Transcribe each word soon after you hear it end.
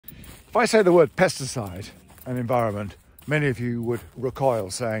If I say the word pesticide and environment, many of you would recoil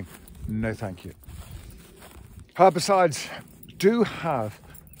saying, no thank you. Herbicides do have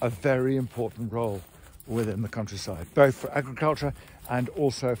a very important role within the countryside, both for agriculture and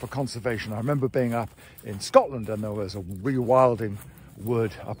also for conservation. I remember being up in Scotland and there was a rewilding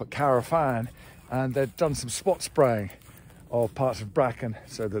wood up at Carafan, and they'd done some spot spraying of parts of bracken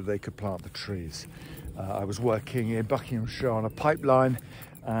so that they could plant the trees. I was working in Buckinghamshire on a pipeline,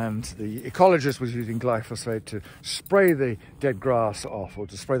 and the ecologist was using glyphosate to spray the dead grass off, or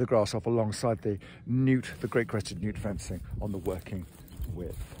to spray the grass off alongside the great crested newt fencing on the working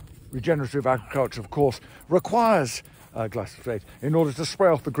width. Regenerative agriculture, of course, requires glyphosate in order to spray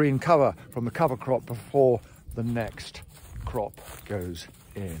off the green cover from the cover crop before the next crop goes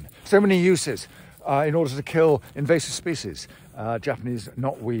in. So many uses in order to kill invasive species, Japanese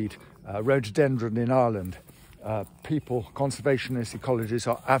knotweed, rhododendron in Ireland. People, conservationists, ecologists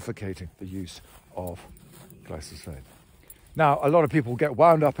are advocating the use of glyphosate. Now, a lot of people get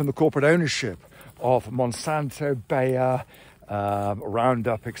wound up in the corporate ownership of Monsanto, Bayer,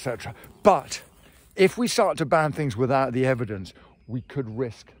 Roundup, etc. But if we start to ban things without the evidence, we could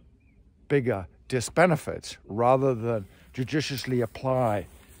risk bigger disbenefits rather than judiciously apply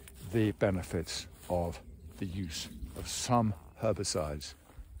the benefits of the use of some herbicides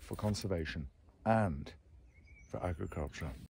for conservation and for agriculture.